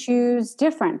to choose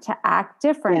different, to act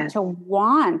different, to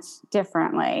want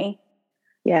differently.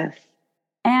 Yes.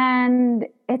 And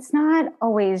it's not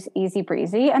always easy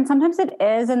breezy. And sometimes it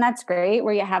is. And that's great,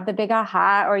 where you have the big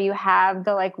aha, or you have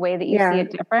the like way that you see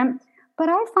it different. But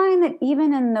I find that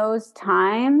even in those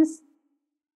times,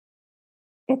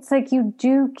 it's like you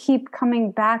do keep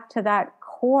coming back to that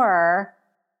core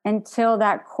until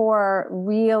that core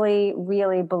really,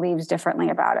 really believes differently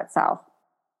about itself.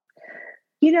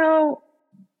 You know,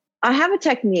 I have a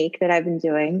technique that I've been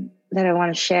doing that I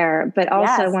want to share, but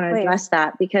also I want to address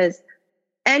that, because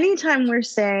anytime we're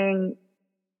saying,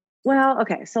 well,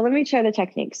 okay, so let me share the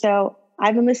technique. So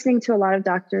I've been listening to a lot of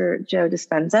Dr. Joe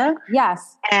Dispenza.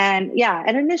 Yes. And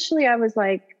initially I was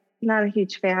like, not a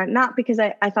huge fan, not because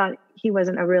I thought he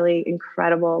wasn't a really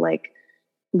incredible, like,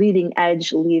 leading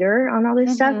edge leader on all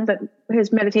this stuff, but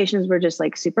his meditations were just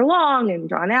like super long and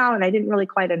drawn out, and I didn't really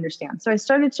quite understand. So I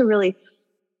started to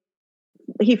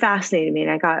he fascinated me,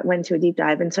 and I went to a deep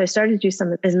dive. And so I started to do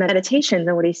some of his meditations.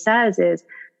 And what he says is,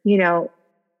 you know,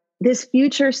 this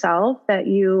future self that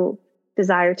you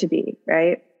desire to be,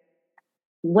 right?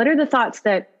 What are the thoughts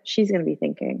that she's going to be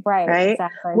thinking? Right.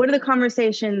 Exactly. What are the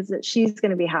conversations that she's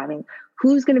going to be having?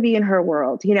 Who's going to be in her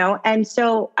world, you know? And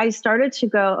so I started to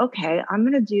go, okay, I'm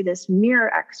going to do this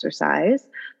mirror exercise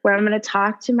where I'm going to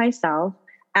talk to myself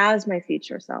as my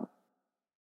future self.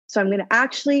 So I'm going to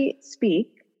actually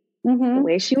speak the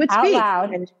way she would speak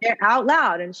and share out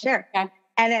loud and share. Okay.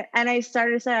 And I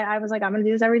started to say, I was like, I'm going to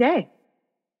do this every day.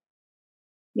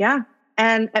 Yeah.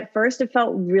 And at first it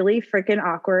felt really freaking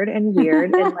awkward and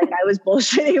weird. And like I was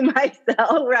bullshitting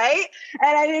myself. Right.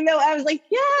 And I didn't know, I was like,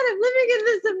 yeah, I'm living in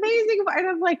this amazing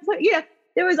environment. I'm like, what? Yeah,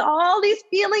 there was all these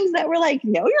feelings that were like,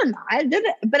 no, you're not. I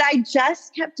didn't. But I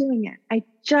just kept doing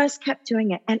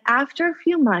it. And after a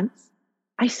few months,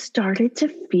 I started to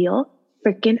feel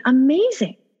freaking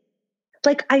amazing.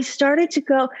 Like I started to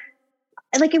go,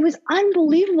 like, it was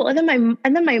unbelievable. And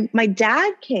then my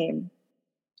dad came,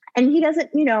 and he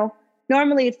doesn't, you know,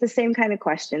 normally it's the same kind of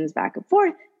questions back and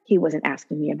forth. He wasn't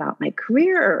asking me about my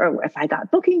career or if I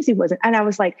got bookings. He wasn't. And I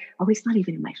was like, oh, he's not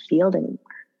even in my field anymore.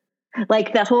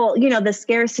 Like the whole, you know, the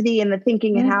scarcity and the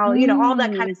thinking and how, you know, all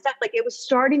that kind of stuff. Like it was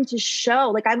starting to show,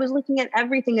 like I was looking at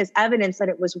everything as evidence that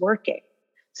it was working.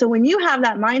 So when you have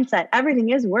that mindset, everything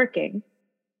is working,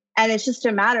 and it's just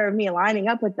a matter of me lining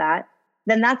up with that,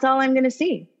 then that's all I'm going to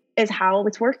see is how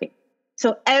it's working.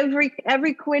 So every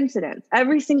coincidence,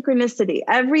 every synchronicity,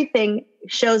 everything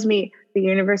shows me the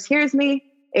universe hears me,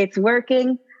 it's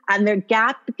working, and their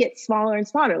gap gets smaller and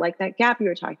smaller. Like that gap you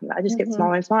were talking about, it just gets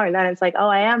smaller and smaller. And then it's like, oh,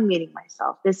 I am meeting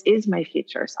myself. This is my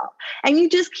future self. And you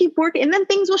just keep working, and then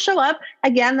things will show up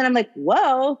again. Then I'm like,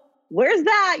 whoa, where's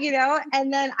that? You know?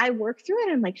 And then I work through it.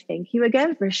 And I'm like, thank you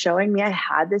again for showing me I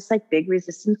had this like big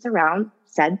resistance around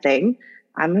said thing.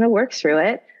 I'm going to work through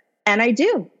it. And I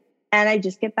do. And I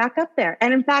just get back up there.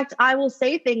 And in fact, I will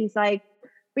say things like,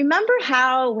 remember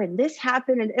how when this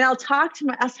happened, and I'll talk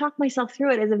myself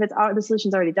through it as if the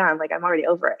solution's already done. Like I'm already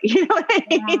over it. You know what I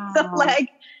mean? Wow. So like,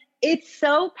 it's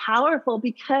so powerful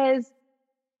because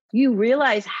you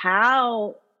realize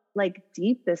how like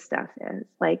deep this stuff is.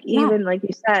 Like even like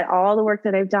you said, all the work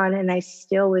that I've done, and I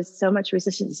still was so much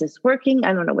resistance. Is this working?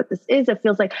 I don't know what this is. It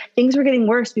feels like things were getting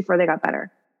worse before they got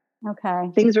better. Okay.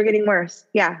 Things were getting worse.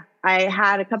 Yeah. I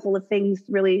had a couple of things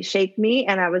really shake me,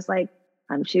 and I was like,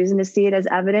 I'm choosing to see it as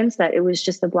evidence that it was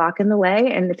just a block in the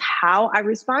way, and it's how I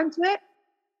respond to it.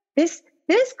 This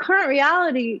current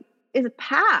reality is a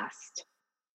past.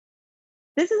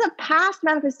 This is a past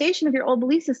manifestation of your old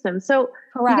belief system. So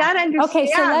correct. You got to understand.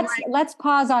 Okay, so let's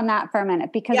pause on that for a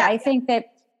minute, because I think that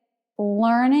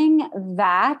learning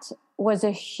that was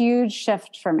a huge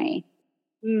shift for me.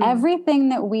 Everything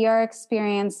that we are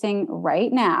experiencing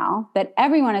right now, that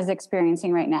everyone is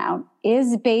experiencing right now,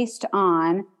 is based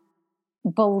on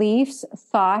beliefs,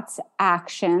 thoughts,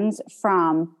 actions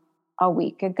from a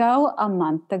week ago, a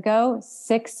month ago,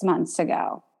 6 months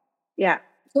ago. Yeah.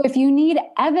 So if you need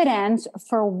evidence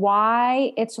for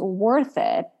why it's worth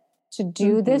it to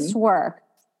do this work,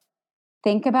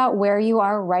 think about where you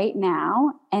are right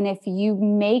now. And if you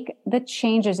make the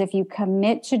changes, if you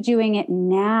commit to doing it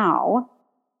now,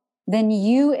 then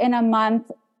you in a month,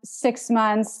 6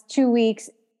 months, 2 weeks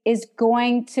is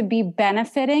going to be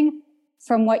benefiting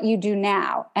from what you do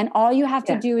now. And all you have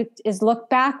to do is look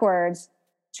backwards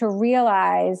to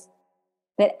realize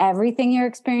that everything you're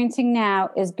experiencing now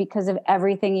is because of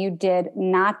everything you did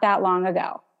not that long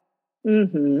ago.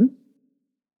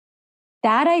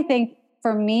 That, I think,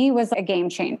 for me was a game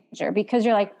changer, because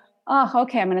you're like, oh,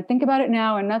 okay, I'm going to think about it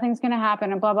now and nothing's going to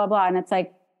happen and blah, blah, blah. And it's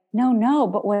like, no,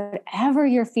 but whatever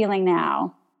you're feeling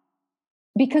now,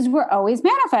 because we're always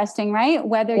manifesting, right?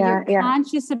 Whether you're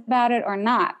conscious about it or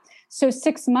not. So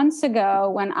 6 months ago,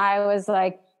 when I was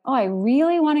like, oh, I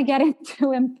really want to get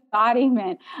into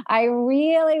embodiment, I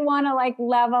really want to like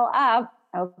level up.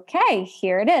 Okay,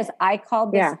 here it is. I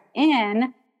called this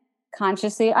in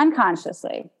consciously,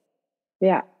 unconsciously.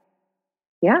 Yeah.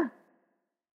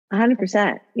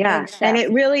 100%. Yeah. And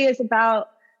it really is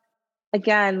about,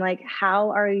 again, like,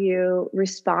 how are you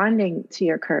responding to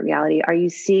your current reality? Are you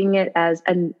seeing it as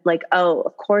like, oh,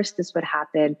 of course this would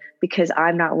happen because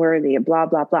I'm not worthy, blah,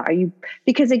 blah, blah.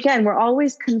 Because again, we're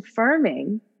always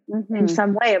confirming in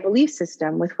some way a belief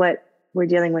system with what we're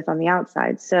dealing with on the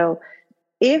outside. So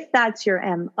if that's your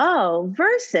MO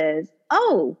versus,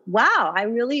 oh, wow, I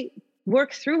really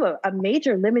worked through a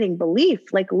major limiting belief.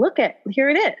 Like, here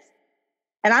it is.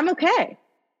 And I'm okay.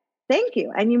 Thank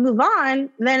you. And you move on,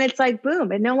 then it's like,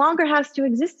 boom, it no longer has to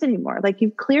exist anymore. Like,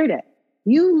 you've cleared it.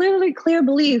 You literally clear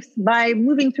beliefs by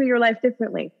moving through your life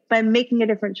differently, by making a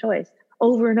different choice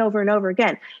over and over and over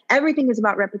again. Everything is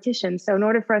about repetition. So in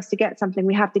order for us to get something,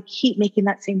 we have to keep making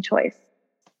that same choice.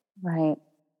 Right.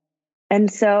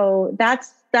 And so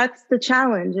that's the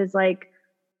challenge, is like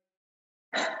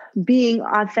being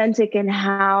authentic in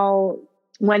how,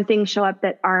 when things show up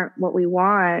that aren't what we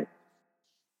want,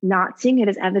 not seeing it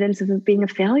as evidence of it being a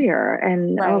failure.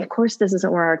 And oh, of course this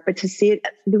doesn't work, but to see it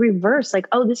the reverse, like,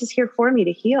 oh, this is here for me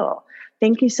to heal.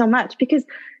 Thank you so much. Because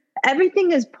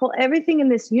everything in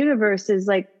this universe is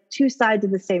like two sides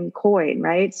of the same coin,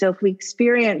 right? So if we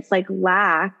experience like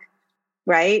lack,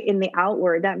 right, in the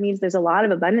outward, that means there's a lot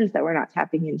of abundance that we're not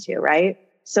tapping into, right?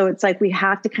 So it's like we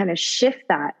have to kind of shift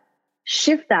that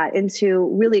into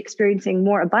really experiencing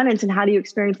more abundance. And how do you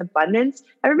experience abundance?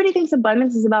 Everybody thinks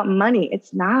abundance is about money.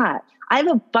 It's not. I have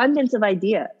abundance of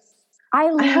ideas. I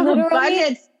have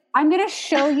abundance. I'm going to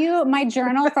show you my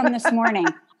journal from this morning.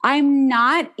 I'm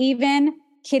not even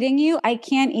kidding you. I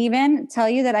can't even tell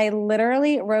you that I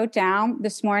literally wrote down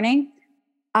this morning.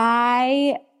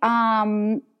 This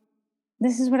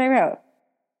is what I wrote.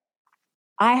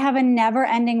 I have a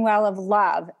never-ending well of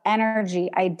love, energy,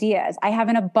 ideas. I have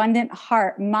an abundant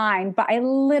heart, mind. But I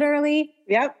literally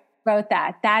wrote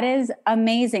that. That is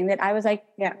amazing. That I was like,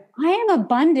 I am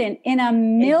abundant in a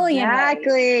million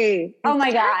ways. Oh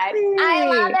my God. I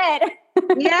love it.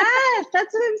 Yes,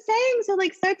 that's what I'm saying. So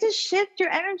like, start to shift your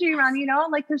energy around,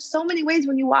 like there's so many ways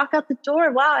when you walk out the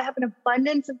door. Wow, I have an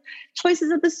abundance of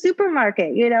choices at the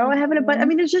supermarket. I have an abundance. I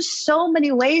mean, there's just so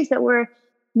many ways that we're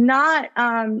not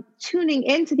tuning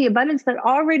into the abundance that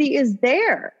already is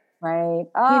there. Right.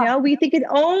 We think it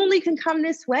only can come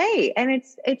this way, and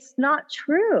it's not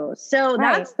true. So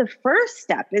that's the first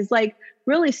step, is like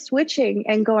really switching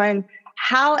and going,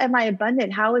 how am I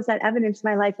abundant? How is that evidence in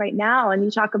my life right now? And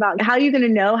you talk about how you're going to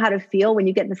know how to feel when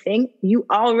you get the thing. You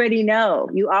already know.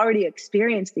 You already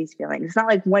experience these feelings. It's not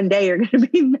like one day you're going to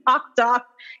be knocked off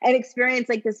and experience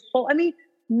like this whole, I mean,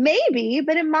 maybe,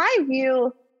 but in my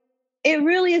view, it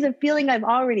really is a feeling I've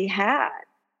already had.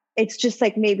 It's just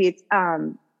like, maybe it's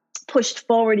pushed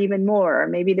forward even more. Or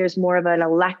maybe there's more of an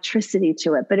electricity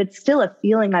to it, but it's still a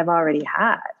feeling I've already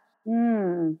had.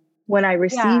 When I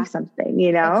receive something,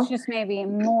 It's just maybe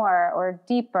more or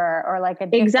deeper or like a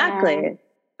different exactly.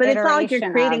 But it's not like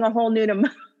you're creating a whole new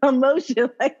emotion.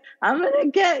 Like, I'm going to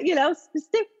get,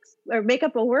 specifics or make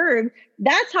up a word.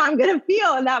 That's how I'm going to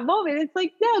feel in that moment. It's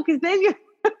like, no, because then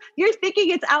you're thinking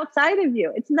it's outside of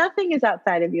you. It's nothing is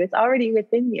outside of you. It's already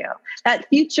within you. That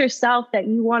future self that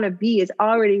you want to be is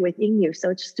already within you. So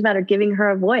it's just a matter of giving her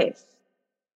a voice.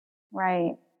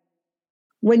 Right.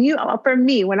 For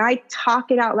me, when I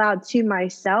talk it out loud to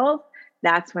myself,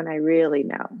 that's when I really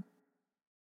know.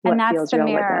 And that's the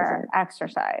mirror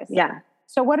exercise. Yeah.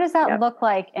 So what does that look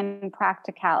like in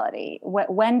practicality?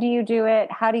 When do you do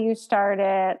it? How do you start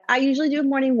it? I usually do a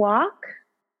morning walk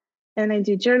and I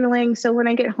do journaling. So when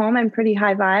I get home, I'm pretty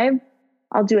high vibe.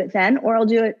 I'll do it then, or I'll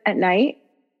do it at night.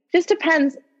 Just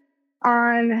depends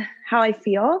on how I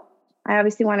feel. I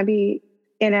obviously want to be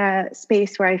in a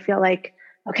space where I feel like,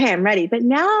 okay, I'm ready. But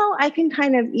now I can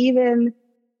kind of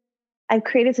I've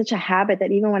created such a habit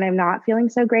that even when I'm not feeling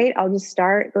so great, I'll just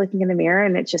start looking in the mirror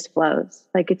and it just flows.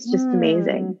 Like, it's just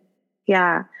amazing.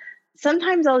 Yeah.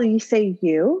 Sometimes I'll say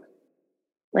you,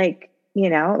 like, I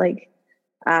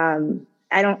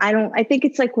think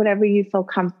it's like whatever you feel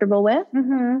comfortable with.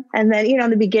 Mm-hmm. And then, in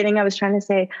the beginning I was trying to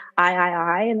say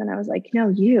I, and then I was like, no,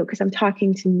 you, because I'm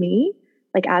talking to me,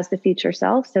 like, as the future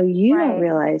self. So you don't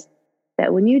realize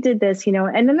that when you did this,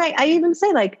 and then I even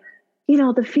say, like,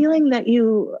 the feeling that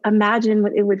you imagine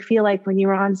what it would feel like when you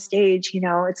were on stage,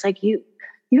 it's like you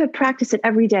had practiced it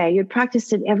every day. You had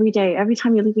practiced it every day, every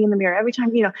time you're looking in the mirror, every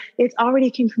time, it already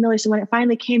came familiar. So when it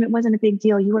finally came, it wasn't a big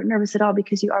deal. You weren't nervous at all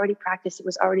because you already practiced. It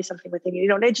was already something within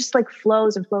you. And it just like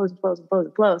flows and flows and flows and flows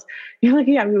and flows. You're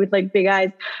looking at me with like big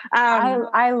eyes.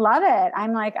 I love it.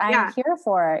 I'm like, I'm here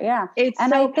for it. Yeah. It's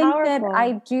and so I think powerful. that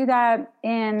I do that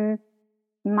in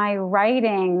my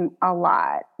writing a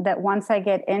lot, that once I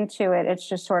get into it, it's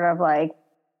just sort of like,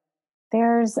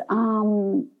 there's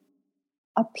a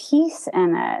peace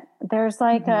in it. There's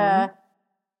like an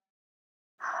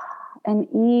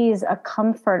ease, a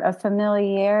comfort, a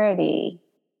familiarity,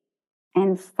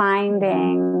 and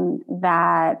finding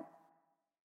that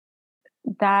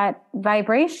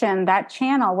vibration, that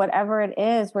channel, whatever it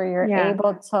is, where you're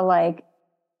able to like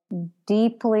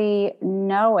deeply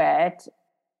know it.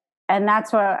 And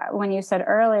that's what, when you said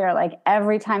earlier, like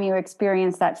every time you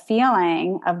experience that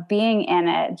feeling of being in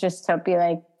it, just to be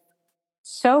like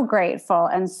so grateful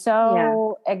and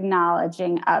so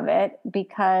acknowledging of it,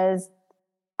 because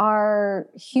our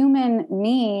human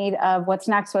need of what's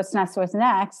next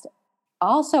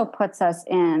also puts us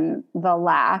in the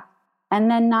lack,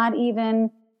 and then not even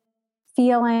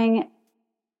feeling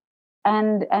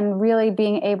and really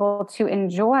being able to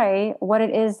enjoy what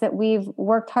it is that we've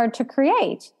worked hard to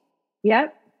create.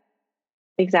 Yep.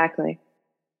 Exactly.